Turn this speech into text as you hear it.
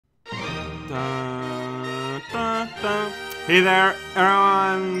Dun, dun, dun. Hey there,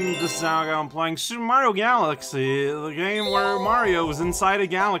 everyone. This is Alga. I'm playing Super Mario Galaxy, the game where Mario is inside a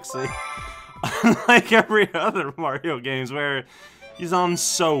galaxy. Unlike every other Mario games where he's on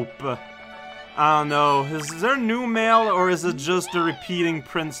soap. I don't know. Is there new mail or is it just a repeating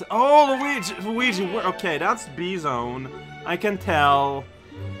prince? Oh, Luigi. Okay, that's B-Zone. I can tell.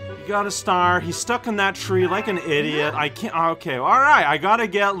 You got a star. He's stuck in that tree like an idiot. I can't. Okay, all right. I gotta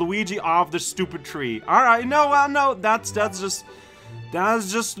get Luigi off the stupid tree. All right. No. That's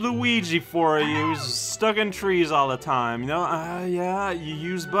just Luigi for you. He's stuck in trees all the time. You know. Yeah. You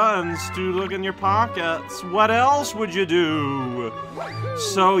use buttons to look in your pockets. What else would you do?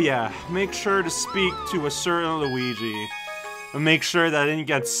 So yeah, make sure to speak to a certain Luigi, and make sure that he didn't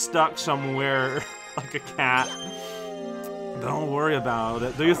get stuck somewhere like a cat. Don't worry about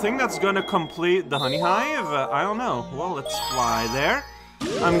it. Do you think that's gonna complete the honey hive? I don't know. Well, let's fly there.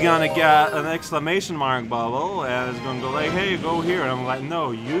 I'm gonna get an exclamation mark bubble, and it's gonna go like, hey, go here. And I'm like,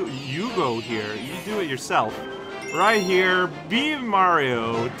 no, you go here. You do it yourself. Right here, be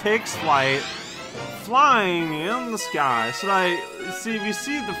Mario takes flight, flying in the sky. So we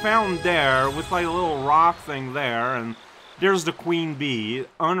see the fountain there with like a little rock thing there, and there's the queen bee,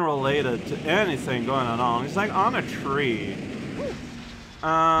 unrelated to anything going on. He's like on a tree.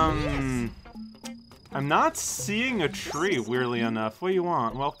 I'm not seeing a tree, weirdly enough. What do you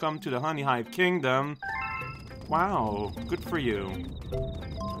want? Welcome to the Honey Hive Kingdom. Wow, good for you.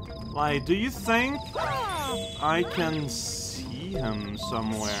 Like, do you think I can see him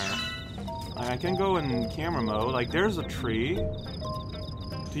somewhere? Like, I can go in camera mode. Like, there's a tree.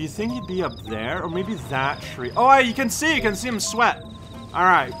 Do you think he'd be up there? Or maybe that tree? Oh, you can see him sweat.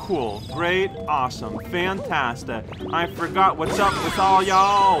 Alright, cool. Great. Awesome. Fantastic. I forgot what's up with all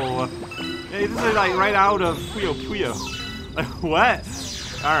y'all. Hey, this is like right out of Puyo Puyo. Like, what?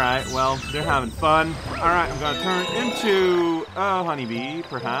 Alright, well, they're having fun. Alright, I'm gonna turn into a honeybee,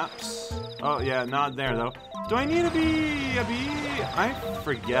 perhaps. Oh, yeah, not there, though. Do I need a bee? A bee? I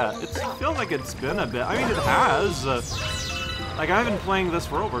forget. It feels like it's been a bit. I mean, it has. Like, I've been playing this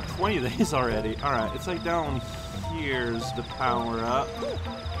for over 20 days already. Alright, it's like down here's the power-up.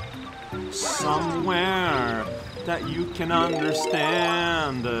 Somewhere that you can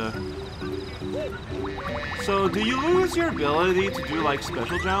understand. So, do you lose your ability to do, like,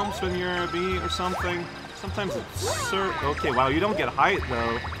 special jumps when you're a bee or something? Sometimes it's okay, wow, you don't get height,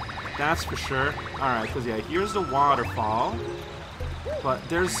 though. That's for sure. Alright, because, yeah, here's the waterfall. But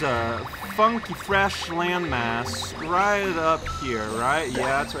there's a funky, fresh landmass right up here, right?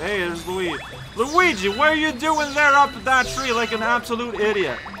 Yeah, that's right. Hey, there's Luigi. Luigi, what are you doing there up at that tree like an absolute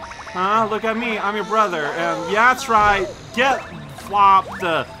idiot? Huh? Look at me. I'm your brother. And yeah, that's right. Get flopped.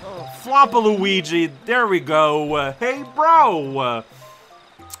 Flop-a-Luigi. There we go. Hey, bro.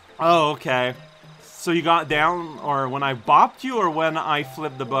 Oh, okay. So you got down, or when I bopped you, or when I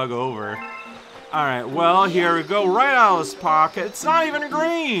flipped the bug over? Alright, well, here we go, right out of his pocket. It's not even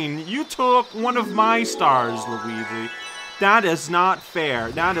green! You took one of my stars, Luigi. That is not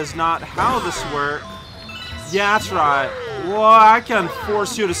fair. That is not how this works. Yeah, that's right. Well, I can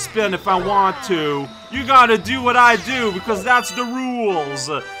force you to spin if I want to. You gotta do what I do, because that's the rules.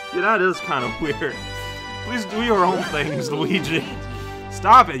 Yeah, that is kind of weird. Please do your own things, Luigi.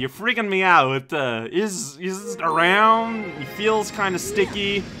 Stop it, you're freaking me out. Is around? He feels kind of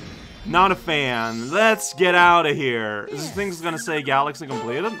sticky. Not a fan. Let's get out of here. Is this thing's gonna say Galaxy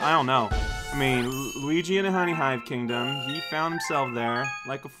completed? I don't know. I mean, Luigi in the Honey Hive Kingdom, he found himself there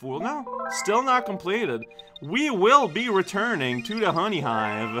like a fool. No, still not completed. We will be returning to the Honey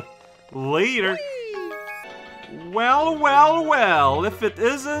Hive later. Well, if it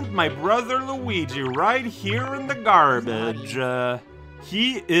isn't my brother Luigi right here in the garbage.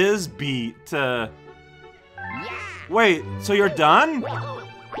 He is beat. Wait, so you're done?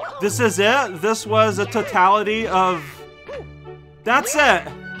 This is it? This was a totality of... That's it!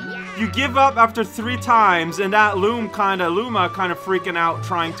 You give up after 3 times, and that Luma kind of freaking out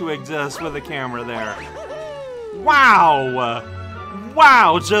trying to exist with the camera there. Wow!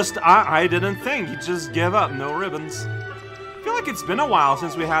 Wow, I didn't think. You just give up, no ribbons. I feel like it's been a while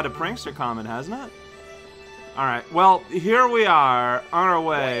since we had a prankster comment, hasn't it? Alright, well, here we are, on our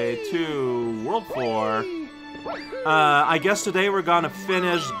way to World 4. I guess today we're gonna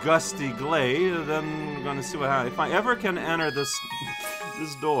finish Gusty Glade, then we're gonna see what happens. If I ever can enter this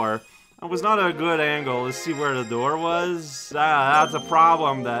door, it was not a good angle to see where the door was. That's a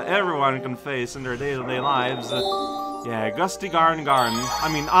problem that everyone can face in their day-to-day lives. Yeah, Gusty Garden. I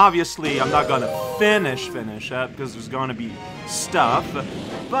mean, obviously, I'm not gonna finish it, because there's gonna be stuff,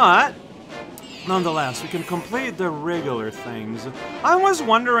 but Nonetheless, we can complete the regular things. I was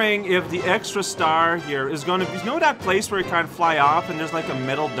wondering if the extra star here is going to be... You know that place where you kind of fly off and there's like a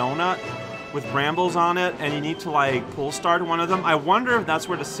metal donut with brambles on it and you need to like pull start one of them? I wonder if that's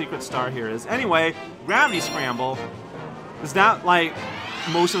where the secret star here is. Anyway, Gravity Scramble. Is that like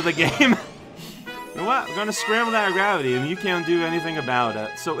most of the game? You know what? We're gonna scramble that gravity and you can't do anything about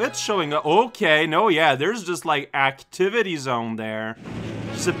it. So it's showing up. Okay, no, yeah, there's just like activity zone there.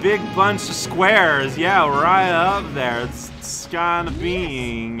 Just a big bunch of squares. Yeah, right up there. It's kind of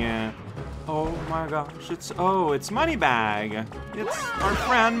being. Oh my gosh, it's Moneybag. It's our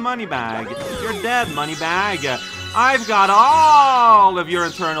friend Moneybag. You're dead, Moneybag. I've got all of your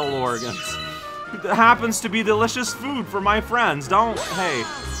internal organs. It happens to be delicious food for my friends. Don't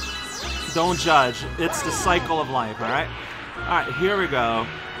judge. It's the cycle of life, alright? Alright, here we go.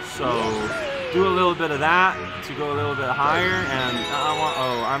 So, do a little bit of that to go a little bit higher, and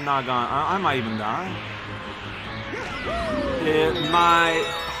I'm not gonna, I might even die. It might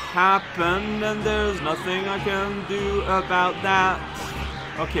happen, and there's nothing I can do about that.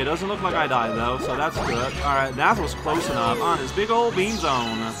 Okay, doesn't look like I died though, so that's good. Alright, that was close enough on this big old beam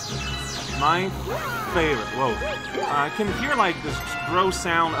zone. My favorite. Whoa. I can hear like this gross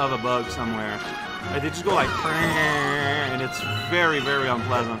sound of a bug somewhere. They just go like, and it's very, very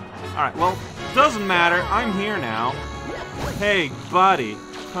unpleasant. Alright, well, doesn't matter. I'm here now. Hey, buddy,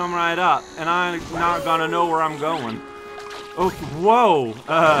 come right up. And I'm not gonna know where I'm going. Okay, whoa.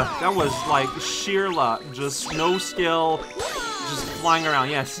 That was like sheer luck. Just no skill. Just flying around.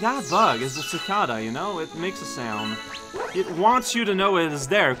 Yeah, see, that bug is a cicada, you know? It makes a sound. It wants you to know it is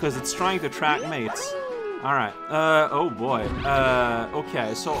there because it's trying to track mates. Alright, oh boy.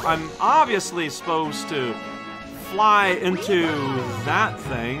 Okay, so I'm obviously supposed to fly into that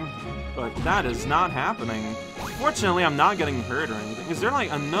thing, but that is not happening. Fortunately, I'm not getting hurt or anything. Is there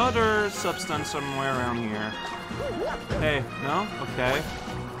like another substance somewhere around here? Hey, no? Okay.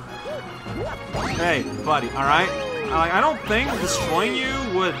 Hey, buddy, alright? I don't think destroying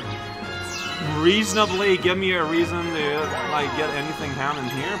you would reasonably give me a reason to like get anything happening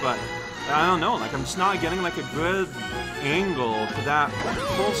here, but I don't know, like I'm just not getting like a good angle to that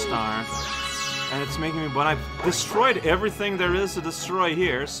pole star, and it's making me, but I've destroyed everything there is to destroy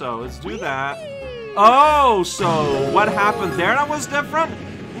here, so let's do that. Oh, so what happened there that was different?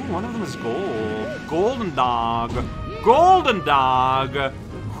 Ooh, one of them is gold. Golden Dog. Golden Dog!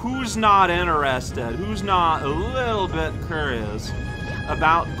 Who's not interested? Who's not a little bit curious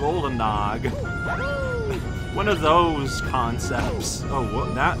about Golden Dog? One of those concepts. Oh,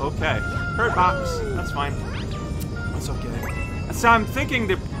 what, that? Okay. Hurt box. That's fine. That's okay. So I'm thinking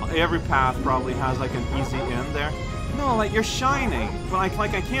that every path probably has like an easy end there. No, like you're shining. But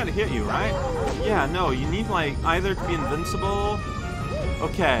like I can't hit you, right? Yeah, no, you need like either to be invincible.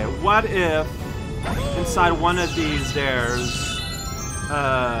 Okay, what if inside one of these there's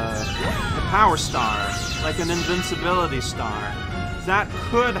a power star, like an invincibility star? That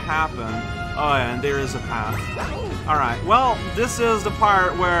could happen. Oh, yeah, and there is a path. Alright, well, this is the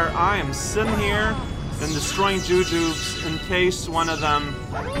part where I am sitting here and destroying Jujubes in case one of them,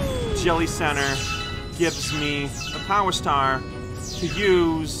 Jelly Center, gives me a power star to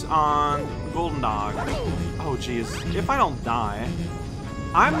use on Golden Dog. Oh, jeez. If I don't die,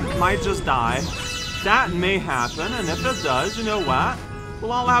 I might just die. That may happen, and if it does, you know what?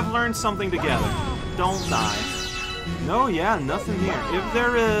 We'll all have learned something together. Don't die. No, yeah, nothing here. If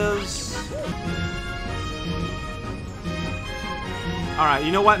there is... Alright,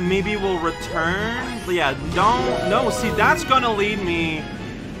 you know what? Maybe we'll return? But yeah, don't... No, see, that's gonna lead me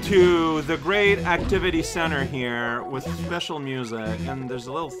to the great activity center here with special music. And there's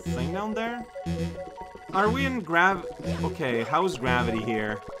a little thing down there? Are we in Okay, how's gravity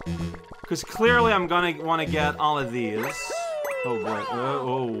here? Because clearly I'm gonna want to get all of these. Oh boy.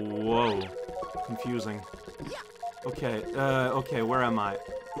 Oh, whoa. Confusing. Okay, okay, where am I?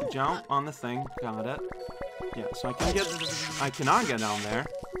 Jump on the thing, got it. Yeah, so I cannot get down there.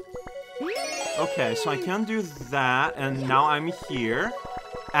 Okay, so I can do that, and now I'm here.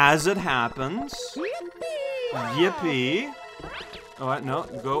 As it happens. Yippee. Alright, no,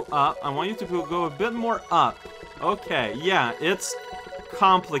 go up. I want you to go a bit more up. Okay, yeah, it's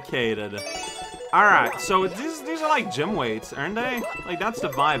complicated. Alright, so these are like gym weights, aren't they? Like, that's the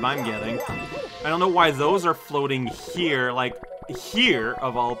vibe I'm getting. I don't know why those are floating here, like, here,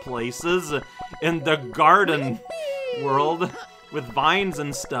 of all places, in the garden world, with vines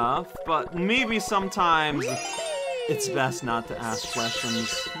and stuff, but maybe sometimes it's best not to ask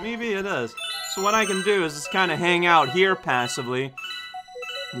questions. Maybe it is. So what I can do is just kind of hang out here passively.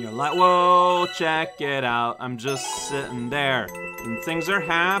 And you're like, whoa, check it out. I'm just sitting there. And things are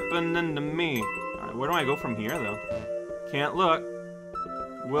happening to me. Alright, where do I go from here, though? Can't look.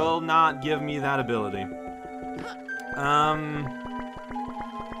 Will not give me that ability.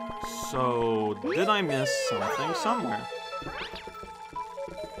 So, did I miss something somewhere?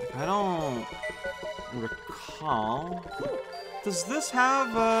 I don't recall. Does this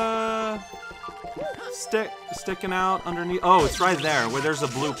have a sticking out underneath? Oh, it's right there where there's a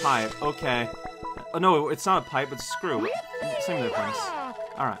blue pipe. Okay. Oh no, it's not a pipe, it's a screw. Same difference.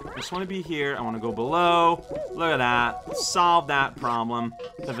 Alright, I just want to be here. I want to go below. Look at that. Solve that problem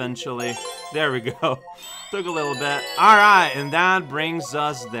eventually. There we go. Took a little bit. Alright, and that brings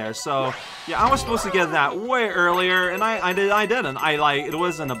us there. So, yeah, I was supposed to get that way earlier, and I didn't. It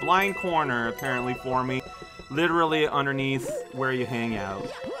was in a blind corner, apparently, for me. Literally underneath where you hang out.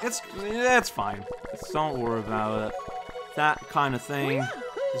 It's fine. Don't worry about it. That kind of thing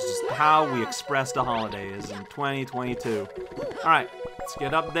is just how we express the holidays in 2022. Alright, let's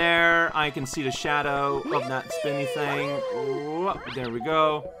get up there. I can see the shadow of that spinny thing. Whoop, there we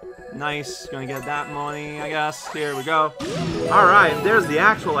go. Nice. Gonna get that money, I guess. Here we go. Alright, there's the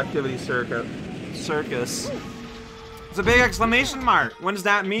actual activity circus. It's a big exclamation mark. What does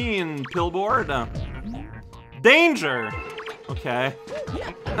that mean, Pillboard? Danger! Okay.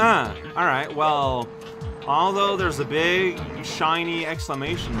 Alright, well, although there's a big, shiny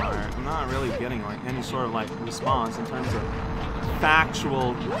exclamation mark, I'm not really getting, like, any sort of, like, response in terms of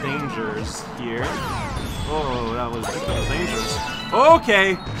factual dangers here. Oh, that was dangerous.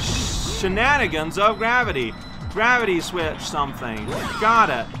 Okay! Shenanigans of gravity. Gravity switch something. Got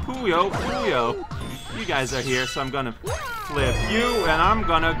it. Puyo, Puyo. You guys are here, so I'm gonna flip you, and I'm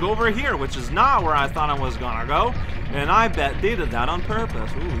gonna go over here, which is not where I thought I was gonna go. And I bet they did that on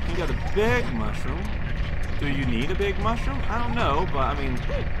purpose. Ooh, you can get a big mushroom. Do you need a big mushroom? I don't know, but I mean,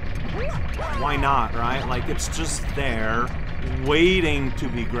 why not, right? Like, it's just there, waiting to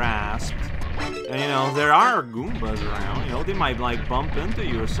be grasped. And, you know, there are Goombas around, you know, they might, like, bump into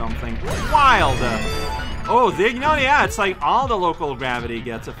you or something. Wild! Oh, you know, yeah, it's like all the local gravity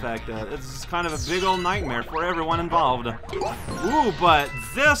gets affected. It's kind of a big old nightmare for everyone involved. Ooh, but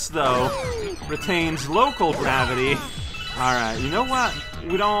this, though, retains local gravity. Alright, you know what?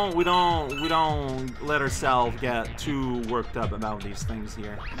 We don't let ourselves get too worked up about these things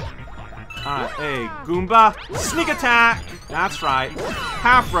here. Alright, hey, Goomba, sneak attack! That's right.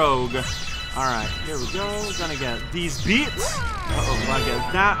 Half rogue. Alright, here we go. Gonna get these beats. Uh-oh, I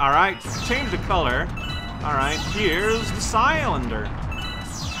get that. Alright, change the color. Alright, here's the Cylinder.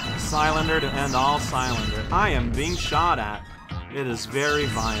 Cylinder to end all Cylinder. I am being shot at. It is very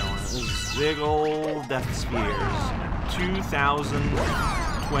violent. This is big old death spears.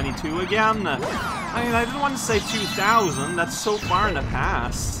 2022 again. I mean, I didn't want to say 2000. That's so far in the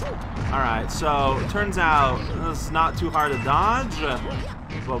past. Alright, so it turns out it's not too hard to dodge.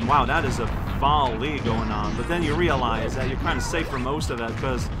 But wow, that is a volley going on. But then you realize that you're kind of safe for most of it,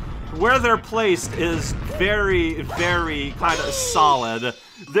 because where they're placed is very, very kind of solid.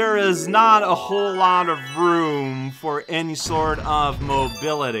 There is not a whole lot of room for any sort of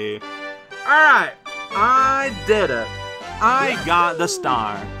mobility. Alright, I did it. I got the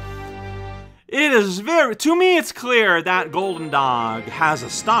star. It is to me it's clear that Golden Dog has a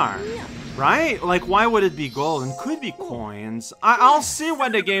star. Right? Like, why would it be golden? Could be coins. I'll see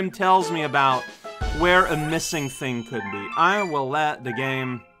what the game tells me about where a missing thing could be. I will let the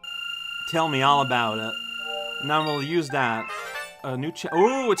game tell me all about it. And then we'll use that. A new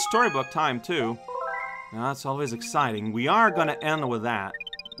oh, it's storybook time, too. Now, that's always exciting. We are gonna end with that.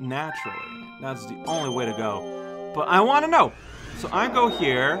 Naturally. That's the only way to go. But I want to know. So I go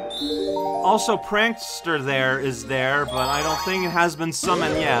here. Also, Prankster there is there, but I don't think it has been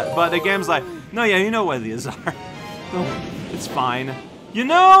summoned yet. But the game's like, no, yeah, you know what these are. It's fine. You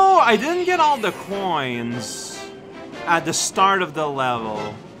know, I didn't get all the coins at the start of the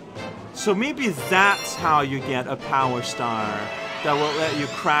level. So maybe that's how you get a power star that will let you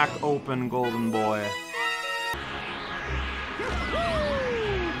crack open Golden Boy.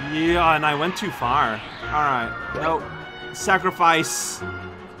 Yeah, and I went too far. Alright, nope. Sacrifice.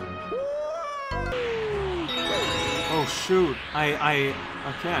 Oh shoot, okay, I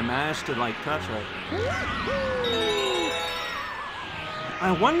managed to like touch it.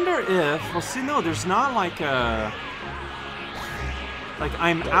 I wonder if, well see, no, there's not like a, like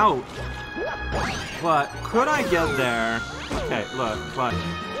I'm out, but could I get there? Okay, look, but,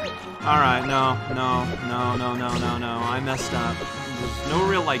 alright, no, I messed up. There's no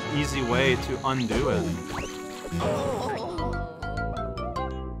real like easy way to undo it.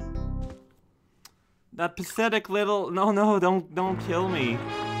 That pathetic little... No, don't kill me,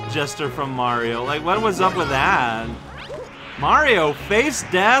 Jester from Mario. Like, what was up with that? Mario, face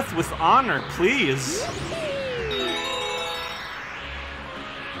death with honor, please.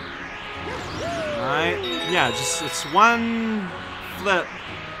 Alright. Yeah, just it's one flip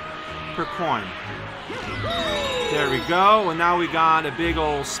per coin. There we go. And now we got a big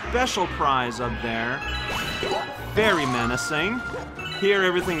old special prize up there. Very menacing. Here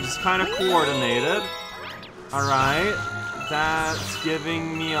everything's just kind of coordinated. Alright. That's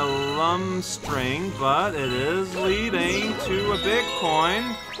giving me a lum string, but it is leading to a big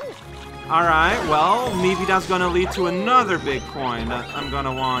coin. Alright, well, maybe that's gonna lead to another big coin that I'm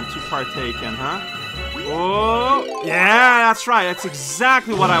gonna want to partake in, huh? Oh, yeah, that's right. That's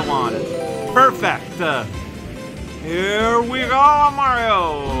exactly what I wanted. Perfect. Here we go,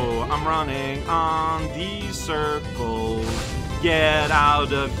 Mario. I'm running on these circles. Get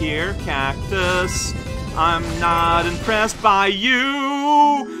out of here, cactus. I'm not impressed by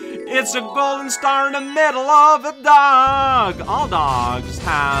you. It's a golden star in the middle of a dog. All dogs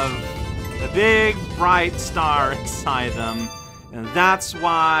have a big, bright star inside them. And that's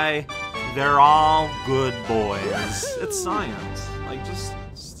why they're all good boys. It's science. Like, it's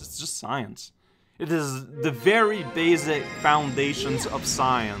just science. It is the very basic foundations of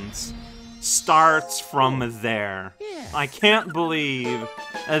science. Starts from there. I can't believe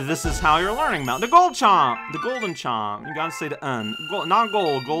this is how you're learning about the gold chomp, the golden chomp. You gotta say the N. Not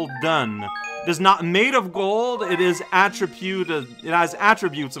gold, golden. It is not made of gold. It is attributed. It has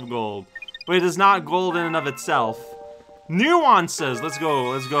attributes of gold, but it is not gold in and of itself. Nuances. Let's go.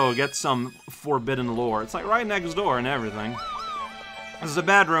 Let's go. Get some forbidden lore. It's like right next door and everything. This is a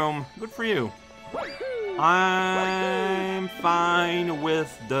bedroom. Good for you. I'm fine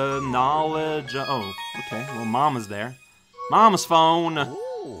with the knowledge. Oh, okay. Well, Mama's there. Mama's phone.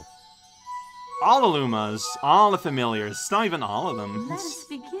 Ooh. All the Lumas, all the familiars. It's not even all of them. Let us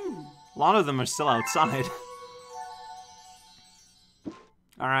begin. A lot of them are still outside.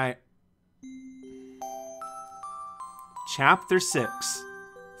 All right. Chapter 6.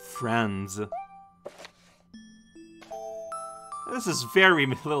 Friends. This is very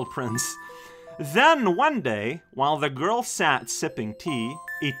Little Prince. Then, one day, while the girl sat sipping tea,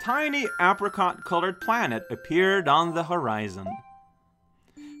 a tiny apricot-colored planet appeared on the horizon.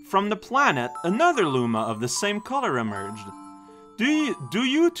 From the planet, another Luma of the same color emerged. Do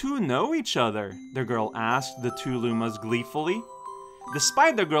you two know each other? The girl asked the two Lumas gleefully.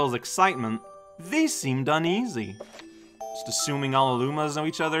 Despite the girl's excitement, they seemed uneasy. Just assuming all the Lumas know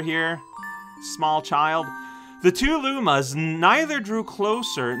each other here? Small child. The two Lumas neither drew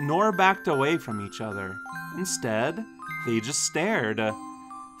closer nor backed away from each other. Instead, they just stared.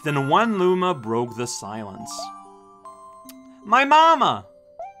 Then one Luma broke the silence. My mama!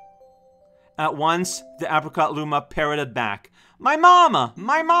 At once, the apricot Luma parroted back. My mama!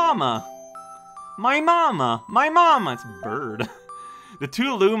 My mama! My mama! My mama! It's a bird. The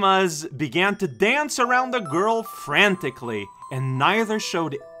two Lumas began to dance around the girl frantically, and neither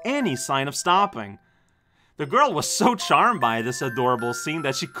showed any sign of stopping. The girl was so charmed by this adorable scene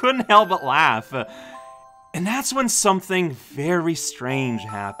that she couldn't help but laugh. And that's when something very strange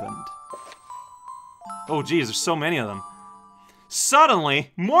happened. Oh geez, there's so many of them.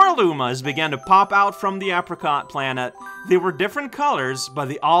 Suddenly, more Lumas began to pop out from the apricot planet. They were different colors, but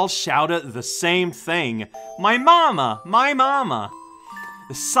they all shouted the same thing. My mama! My mama!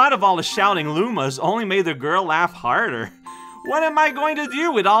 The sight of all the shouting Lumas only made the girl laugh harder. What am I going to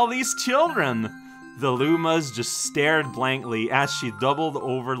do with all these children? The Lumas just stared blankly as she doubled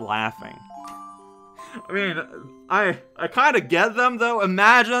over laughing. I mean, I kind of get them though.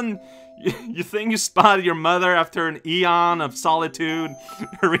 Imagine you think you spotted your mother after an eon of solitude.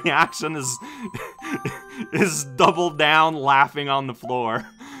 Her reaction is doubled down laughing on the floor.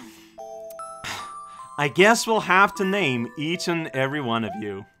 I guess we'll have to name each and every one of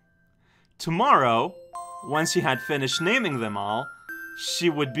you. Tomorrow, once she had finished naming them all,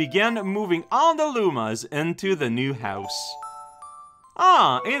 she would begin moving all the Lumas into the new house.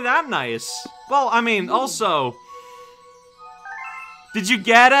 Ah, ain't that nice? Well, I mean, also... Did you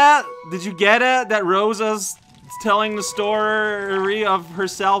get it? Did you get it that Rosa's telling the story of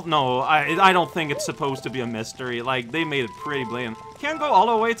herself? No, I don't think it's supposed to be a mystery. Like, they made it pretty blatant. Can't go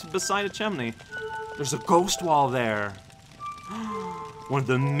all the way to beside a chimney. There's a ghost wall there. One of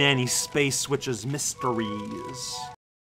the many Space Witch's mysteries.